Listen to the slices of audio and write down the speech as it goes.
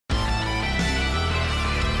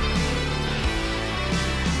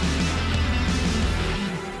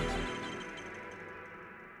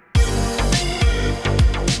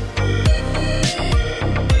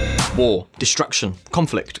war, destruction,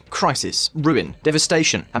 conflict, crisis, ruin,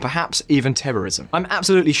 devastation, and perhaps even terrorism. I'm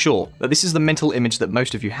absolutely sure that this is the mental image that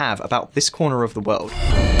most of you have about this corner of the world.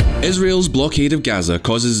 Israel's blockade of Gaza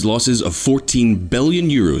causes losses of 14 billion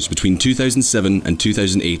euros between 2007 and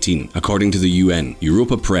 2018, according to the UN,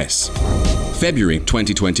 Europa Press. February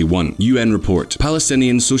 2021, UN report,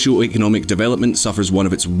 Palestinian socio-economic development suffers one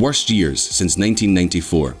of its worst years since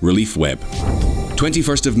 1994, Relief Web.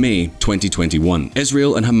 21st of May 2021,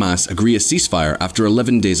 Israel and Hamas agree a ceasefire after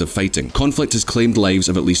 11 days of fighting. Conflict has claimed lives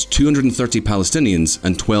of at least 230 Palestinians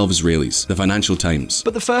and 12 Israelis, the Financial Times.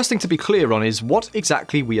 But the first thing to be clear on is what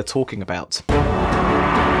exactly we are talking about.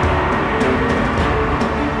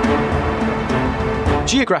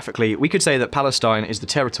 Geographically, we could say that Palestine is the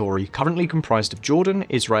territory currently comprised of Jordan,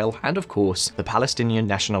 Israel, and of course, the Palestinian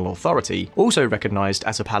National Authority, also recognized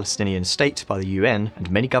as a Palestinian state by the UN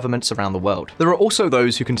and many governments around the world. There are also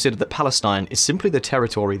those who consider that Palestine is simply the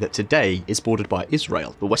territory that today is bordered by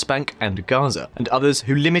Israel, the West Bank, and Gaza, and others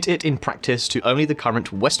who limit it in practice to only the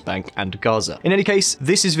current West Bank and Gaza. In any case,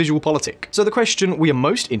 this is VisualPolitik. So the question we are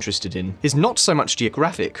most interested in is not so much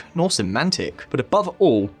geographic, nor semantic, but above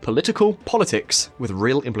all, politics with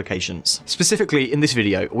real implications. Specifically, in this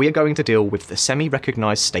video, we are going to deal with the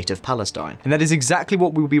semi-recognized state of Palestine, and that is exactly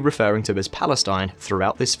what we will be referring to as Palestine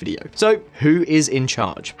throughout this video. So, who is in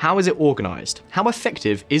charge? How is it organized? How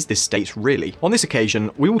effective is this state really? On this occasion,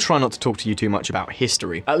 we will try not to talk to you too much about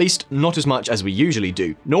history, at least not as much as we usually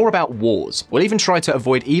do, nor about wars. We'll even try to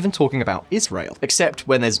avoid even talking about Israel, except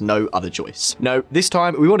when there's no other choice. No, this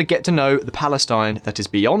time we want to get to know the Palestine that is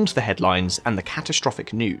beyond the headlines and the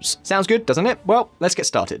catastrophic news. Sounds good, doesn't it? Well, let's get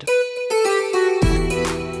started.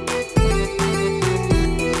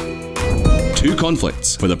 Two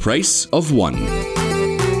conflicts for the price of one.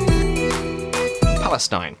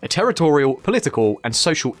 Palestine, a territorial, political, and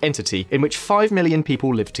social entity in which 5 million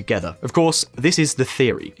people live together. Of course, this is the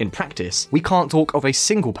theory. In practice, we can't talk of a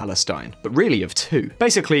single Palestine, but really of two.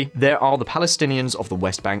 Basically, there are the Palestinians of the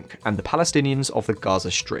West Bank and the Palestinians of the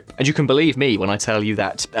Gaza Strip. And you can believe me when I tell you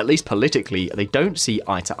that, at least politically, they don't see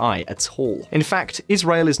eye to eye at all. In fact,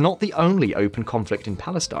 Israel is not the only open conflict in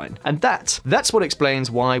Palestine. And that's what explains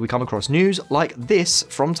why we come across news like this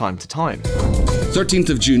from time to time. 13th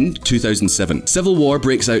of June 2007. Civil war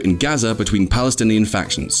breaks out in Gaza between Palestinian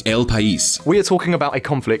factions. El País. We are talking about a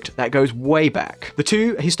conflict that goes way back. The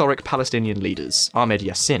two historic Palestinian leaders, Ahmed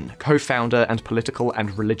Yassin, co-founder and political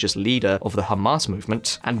and religious leader of the Hamas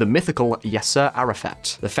movement, and the mythical Yasser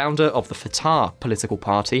Arafat, the founder of the Fatah political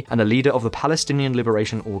party and the leader of the Palestinian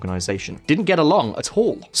Liberation Organization, didn't get along at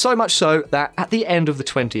all. So much so that at the end of the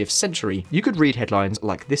 20th century, you could read headlines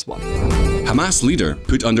like this one. Hamas leader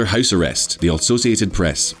put under house arrest, the Associated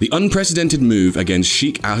Press. The unprecedented move against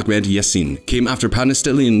Sheikh Ahmed Yassin came after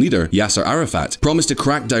Palestinian leader Yasser Arafat promised to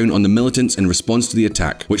crack down on the militants in response to the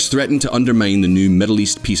attack, which threatened to undermine the new Middle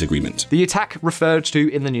East peace agreement. The attack referred to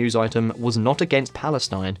in the news item was not against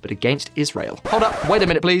Palestine, but against Israel. Hold up, wait a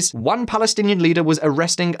minute please. One Palestinian leader was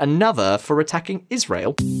arresting another for attacking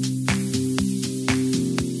Israel?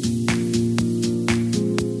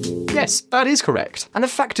 Yes, that is correct. And the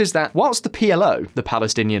fact is that whilst the PLO, the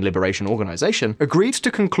Palestinian Liberation Organization, agreed to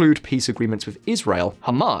conclude peace agreements with Israel,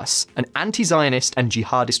 Hamas, an anti-Zionist and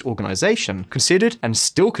jihadist organization, considered and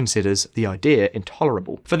still considers the idea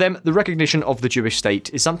intolerable. For them, the recognition of the Jewish state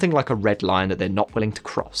is something like a red line that they're not willing to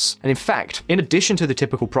cross. And in fact, in addition to the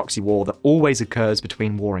typical proxy war that always occurs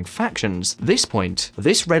between warring factions, this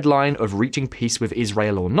red line of reaching peace with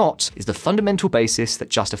Israel or not, is the fundamental basis that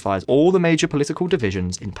justifies all the major political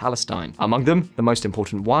divisions in Palestine. Among them, the most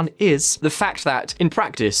important one is the fact that, in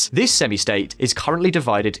practice, this semi-state is currently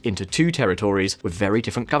divided into two territories with very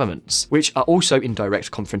different governments, which are also in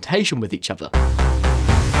direct confrontation with each other.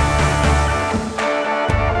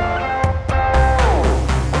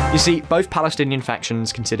 You see, both Palestinian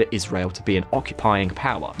factions consider Israel to be an occupying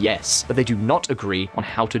power, yes, but they do not agree on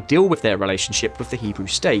how to deal with their relationship with the Hebrew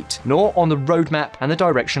state, nor on the roadmap and the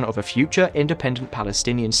direction of a future independent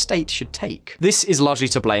Palestinian state should take. This is largely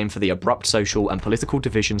to blame for the abrupt social and political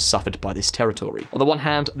divisions suffered by this territory. On the one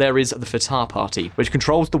hand, there is the Fatah party, which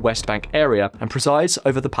controls the West Bank area and presides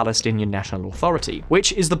over the Palestinian National Authority,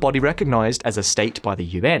 which is the body recognized as a state by the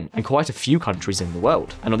UN and quite a few countries in the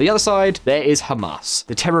world. And on the other side, there is Hamas,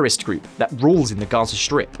 the terrorist group that rules in the Gaza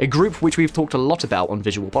Strip, a group which we've talked a lot about on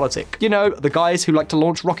VisualPolitik. You know, the guys who like to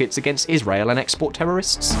launch rockets against Israel and export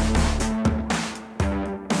terrorists?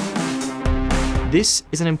 This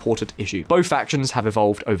is an important issue. Both factions have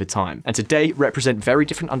evolved over time, and today represent very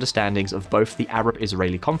different understandings of both the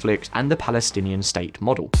Arab-Israeli conflict and the Palestinian state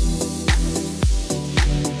model.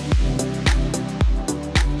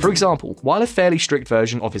 For example, while a fairly strict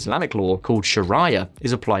version of Islamic law called Sharia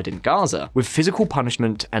is applied in Gaza, with physical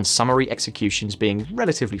punishment and summary executions being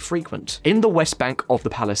relatively frequent, in the West Bank of the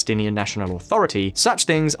Palestinian National Authority, such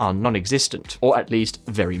things are non-existent, or at least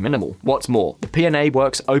very minimal. What's more, the PNA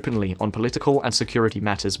works openly on political and security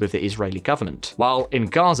matters with the Israeli government, while in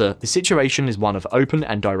Gaza, the situation is one of open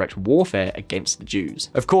and direct warfare against the Jews.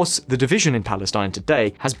 Of course, the division in Palestine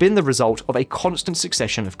today has been the result of a constant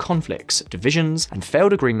succession of conflicts, divisions, and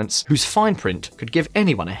failed agreements whose fine print could give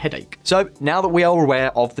anyone a headache. So, now that we are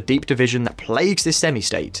aware of the deep division that plagues this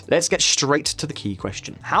semi-state, let's get straight to the key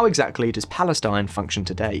question. How exactly does Palestine function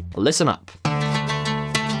today? Listen up.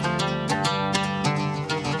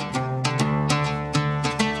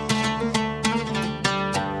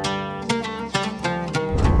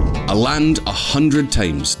 A land 100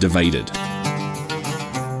 times divided.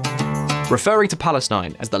 Referring to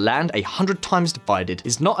Palestine as the land 100 times divided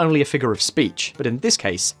is not only a figure of speech, but in this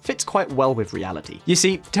case, fits quite well with reality. You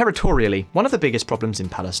see, territorially, one of the biggest problems in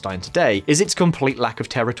Palestine today is its complete lack of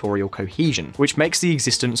territorial cohesion, which makes the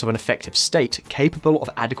existence of an effective state capable of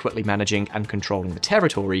adequately managing and controlling the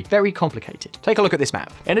territory very complicated. Take a look at this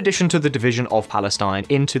map. In addition to the division of Palestine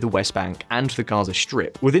into the West Bank and the Gaza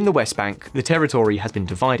Strip, within the West Bank, the territory has been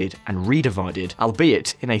divided and redivided,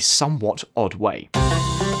 albeit in a somewhat odd way.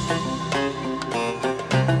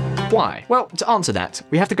 Why? Well, to answer that,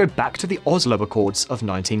 we have to go back to the Oslo Accords of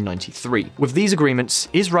 1993. With these agreements,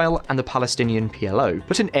 Israel and the Palestinian PLO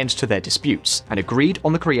put an end to their disputes and agreed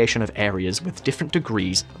on the creation of areas with different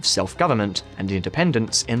degrees of self-government and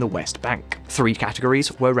independence in the West Bank. 3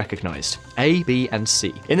 categories were recognized: A, B, and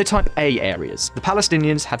C. In the Type A areas, the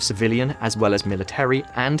Palestinians have civilian as well as military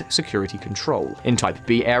and security control. In Type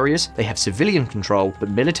B areas, they have civilian control, but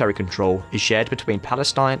military control is shared between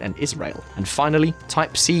Palestine and Israel. And finally,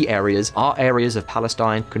 Type C areas are areas of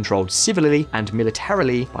Palestine controlled civilly and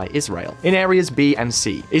militarily by Israel. In areas B and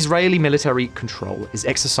C, Israeli military control is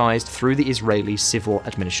exercised through the Israeli civil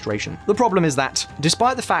administration. The problem is that,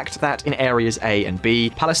 despite the fact that in areas A and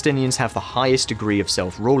B, Palestinians have the highest degree of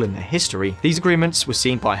self-rule in their history, these agreements were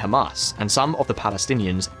seen by Hamas and some of the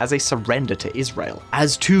Palestinians as a surrender to Israel,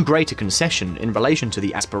 as too great a concession in relation to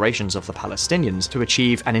the aspirations of the Palestinians to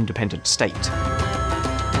achieve an independent state.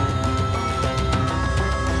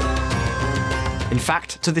 In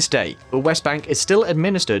fact, to this day, the West Bank is still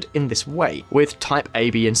administered in this way, with Type A,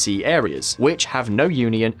 B, and C areas, which have no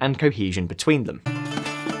union and cohesion between them.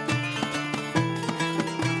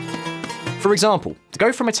 For example, to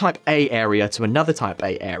go from a Type A area to another Type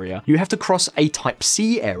A area, you have to cross a Type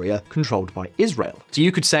C area controlled by Israel. So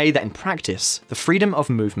you could say that in practice, the freedom of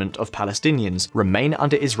movement of Palestinians remain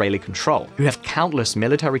under Israeli control, who have countless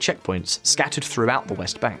military checkpoints scattered throughout the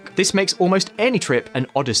West Bank. This makes almost any trip an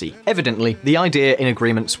odyssey. Evidently, the idea in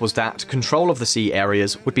agreements was that control of the C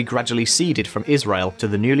areas would be gradually ceded from Israel to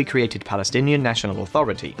the newly created Palestinian National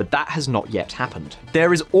Authority, but that has not yet happened.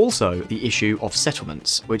 There is also the issue of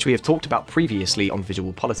settlements, which we have talked about previously on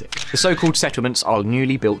VisualPolitik. The so-called settlements are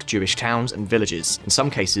newly built Jewish towns and villages, in some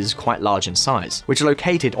cases quite large in size, which are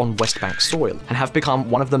located on West Bank soil and have become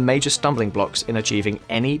one of the major stumbling blocks in achieving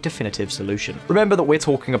any definitive solution. Remember that we're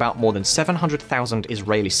talking about more than 700,000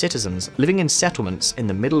 Israeli citizens living in settlements in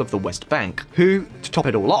the middle of the West Bank, who, to top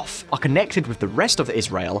it all off, are connected with the rest of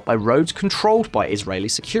Israel by roads controlled by Israeli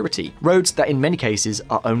security, roads that in many cases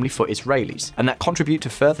are only for Israelis, and that contribute to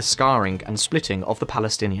further scarring and splitting of the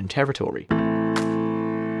Palestinian territory.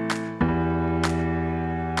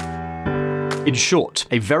 In short,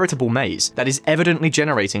 a veritable maze that is evidently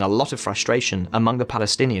generating a lot of frustration among the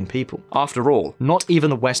Palestinian people. After all, not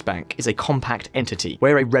even the West Bank is a compact entity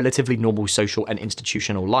where a relatively normal social and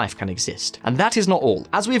institutional life can exist. And that is not all.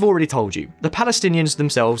 As we've already told you, the Palestinians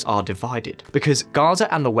themselves are divided, because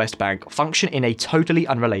Gaza and the West Bank function in a totally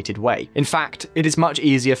unrelated way. In fact, it is much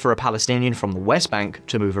easier for a Palestinian from the West Bank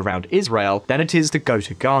to move around Israel than it is to go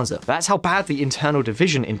to Gaza. That's how bad the internal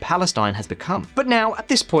division in Palestine has become. But now, at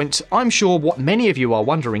this point, I'm sure what many of you are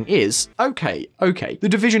wondering is, okay, the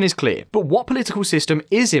division is clear, but what political system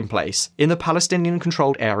is in place in the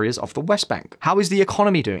Palestinian-controlled areas of the West Bank? How is the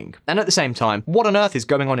economy doing? And at the same time, what on earth is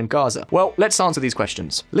going on in Gaza? Well, let's answer these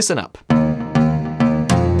questions. Listen up.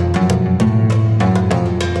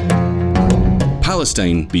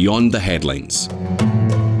 Palestine beyond the headlines.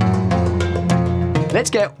 Let's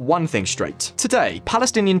get one thing straight. Today,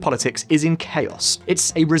 Palestinian politics is in chaos.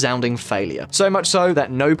 It's a resounding failure. So much so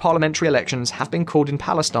that no parliamentary elections have been called in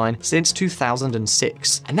Palestine since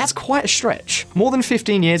 2006. And that's quite a stretch. More than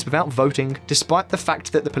 15 years without voting, despite the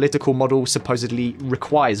fact that the political model supposedly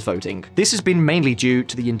requires voting. This has been mainly due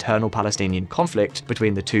to the internal Palestinian conflict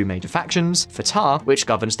between the two major factions, Fatah, which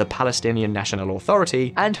governs the Palestinian National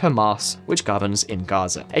Authority, and Hamas, which governs in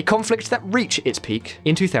Gaza. A conflict that reached its peak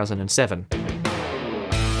in 2007.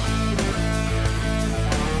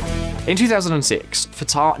 In 2006,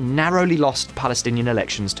 Fatah narrowly lost Palestinian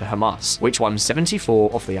elections to Hamas, which won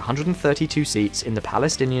 74 of the 132 seats in the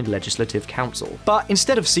Palestinian Legislative Council. But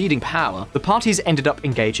instead of ceding power, the parties ended up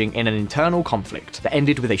engaging in an internal conflict that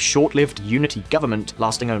ended with a short-lived unity government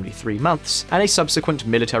lasting only 3 months, and a subsequent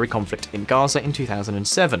military conflict in Gaza in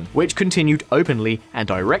 2007, which continued openly and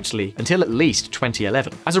directly until at least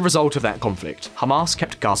 2011. As a result of that conflict, Hamas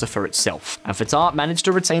kept Gaza for itself, and Fatah managed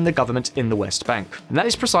to retain the government in the West Bank. And that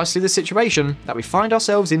is precisely the situation that we find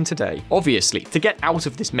ourselves in today. Obviously, to get out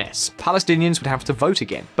of this mess, Palestinians would have to vote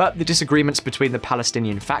again, but the disagreements between the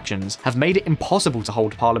Palestinian factions have made it impossible to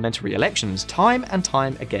hold parliamentary elections time and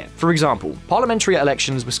time again. For example, parliamentary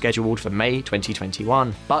elections were scheduled for May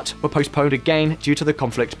 2021, but were postponed again due to the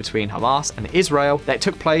conflict between Hamas and Israel that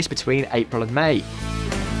took place between April and May.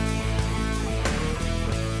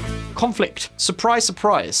 Conflict. Surprise,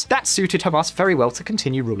 surprise. That suited Hamas very well to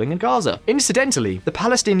continue ruling in Gaza. Incidentally, the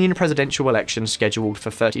Palestinian presidential elections scheduled for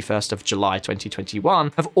 31st of July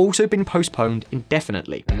 2021 have also been postponed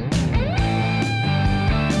indefinitely.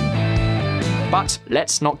 But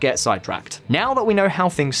let's not get sidetracked. Now that we know how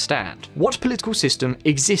things stand, what political system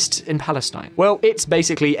exists in Palestine? Well, it's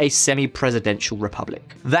basically a semi-presidential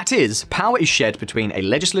republic. That is, power is shared between a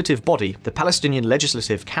legislative body, the Palestinian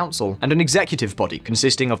Legislative Council, and an executive body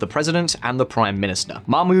consisting of the president and the prime minister.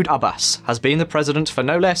 Mahmoud Abbas has been the president for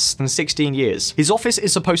no less than 16 years. His office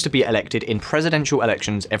is supposed to be elected in presidential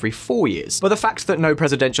elections every 4 years, but the fact that no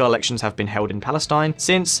presidential elections have been held in Palestine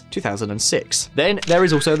since 2006. Then there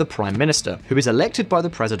is also the prime minister, who is elected by the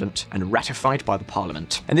president and ratified by the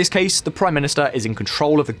parliament. In this case, the prime minister is in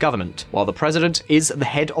control of the government, while the president is the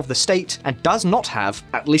head of the state and does not have,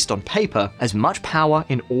 at least on paper, as much power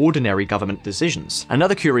in ordinary government decisions.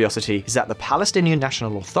 Another curiosity is that the Palestinian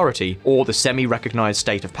National Authority, or the semi-recognized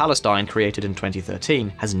state of Palestine created in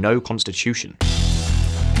 2013, has no constitution.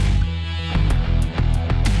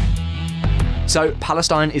 So,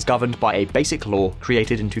 Palestine is governed by a basic law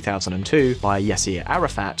created in 2002 by Yasser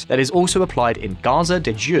Arafat that is also applied in Gaza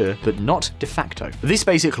de jure but not de facto. This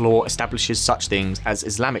basic law establishes such things as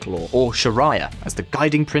Islamic law, or Sharia, as the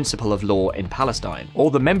guiding principle of law in Palestine, or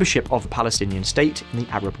the membership of the Palestinian State in the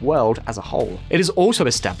Arab world as a whole. It is also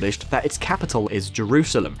established that its capital is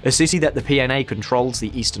Jerusalem, a city that the PNA controls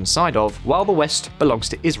the eastern side of, while the west belongs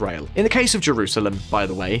to Israel. In the case of Jerusalem, by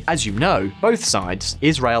the way, as you know, both sides,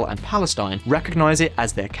 Israel and Palestine, recognize it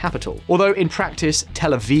as their capital, although in practice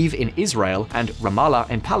Tel Aviv in Israel and Ramallah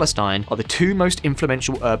in Palestine are the two most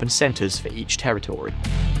influential urban centers for each territory.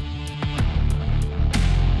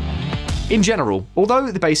 In general, although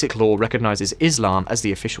the basic law recognizes Islam as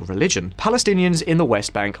the official religion, Palestinians in the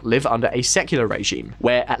West Bank live under a secular regime,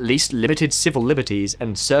 where at least limited civil liberties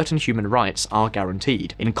and certain human rights are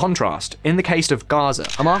guaranteed. In contrast, in the case of Gaza,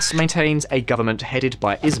 Hamas maintains a government headed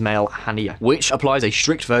by Ismail Haniyeh, which applies a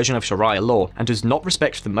strict version of Sharia law and does not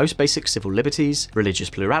respect the most basic civil liberties, religious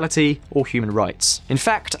plurality, or human rights. In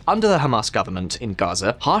fact, under the Hamas government in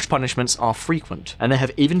Gaza, harsh punishments are frequent, and there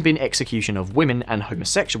have even been execution of women and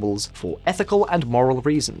homosexuals for ethical and moral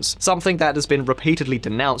reasons, something that has been repeatedly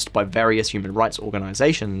denounced by various human rights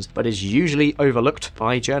organizations, but is usually overlooked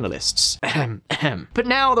by journalists. But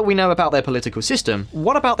now that we know about their political system,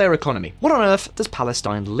 what about their economy? What on earth does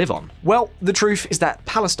Palestine live on? Well, the truth is that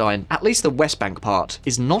Palestine, at least the West Bank part,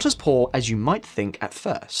 is not as poor as you might think at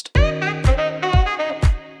first.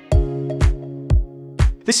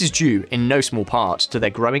 This is due, in no small part, to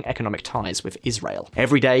their growing economic ties with Israel.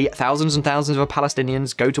 Every day, thousands and thousands of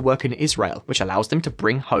Palestinians go to work in Israel, which allows them to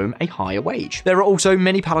bring home a higher wage. There are also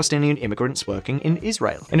many Palestinian immigrants working in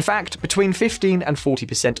Israel. In fact, between 15 and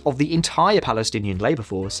 40% of the entire Palestinian labor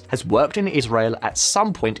force has worked in Israel at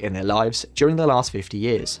some point in their lives during the last 50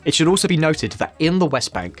 years. It should also be noted that in the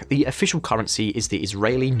West Bank, the official currency is the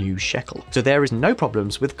Israeli new shekel, so there is no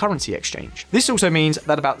problems with currency exchange. This also means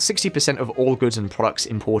that about 60% of all goods and products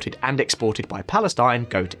imported and exported by Palestine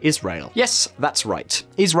go to Israel. Yes, that's right.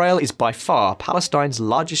 Israel is by far Palestine's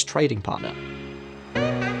largest trading partner.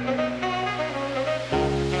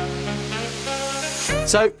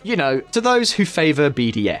 So, to those who favour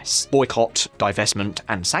BDS, boycott, divestment,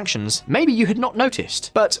 and sanctions, maybe you had not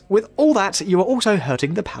noticed. But with all that, you are also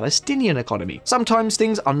hurting the Palestinian economy. Sometimes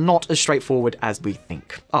things are not as straightforward as we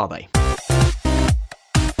think, are they?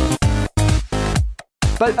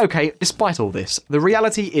 But okay, despite all this, the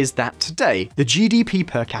reality is that today, the GDP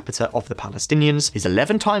per capita of the Palestinians is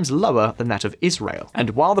 11 times lower than that of Israel.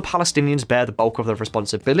 And while the Palestinians bear the bulk of the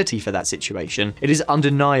responsibility for that situation, it is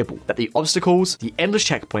undeniable that the obstacles, the endless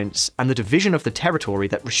checkpoints, and the division of the territory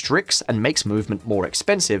that restricts and makes movement more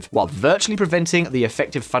expensive, while virtually preventing the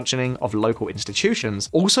effective functioning of local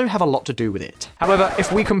institutions, also have a lot to do with it. However,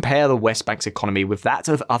 if we compare the West Bank's economy with that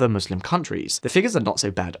of other Muslim countries, the figures are not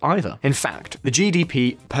so bad either. In fact, the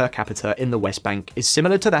GDP per capita in the West Bank is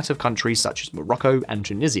similar to that of countries such as Morocco and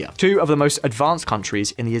Tunisia, two of the most advanced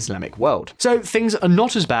countries in the Islamic world. So things are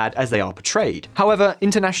not as bad as they are portrayed. However,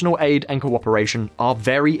 international aid and cooperation are a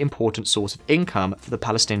very important source of income for the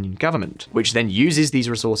Palestinian government, which then uses these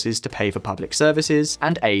resources to pay for public services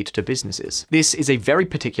and aid to businesses. This is a very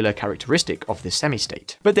particular characteristic of this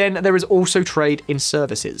semi-state. But then there is also trade in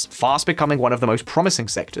services, fast becoming one of the most promising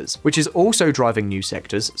sectors, which is also driving new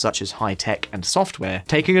sectors such as high-tech and software,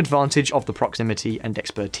 taking advantage of the proximity and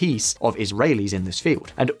expertise of Israelis in this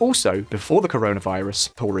field, and also, before the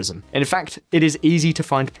coronavirus, tourism. In fact, it is easy to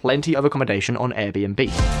find plenty of accommodation on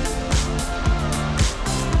Airbnb.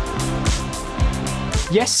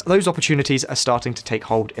 Yes, those opportunities are starting to take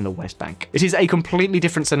hold in the West Bank. It is a completely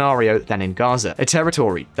different scenario than in Gaza, a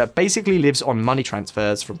territory that basically lives on money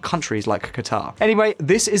transfers from countries like Qatar. Anyway,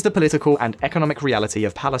 this is the political and economic reality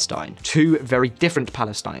of Palestine. Two very different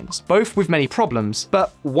Palestines, both with many problems,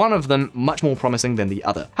 but one of them much more promising than the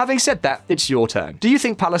other. Having said that, it's your turn. Do you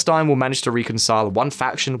think Palestine will manage to reconcile one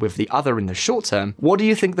faction with the other in the short term? What do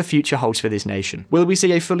you think the future holds for this nation? Will we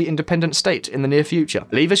see a fully independent state in the near future?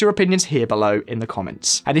 Leave us your opinions here below in the comments.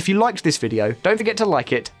 And if you liked this video, don't forget to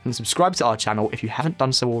like it and subscribe to our channel if you haven't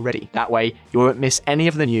done so already. That way, you won't miss any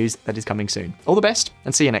of the news that is coming soon. All the best,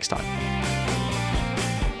 and see you next time.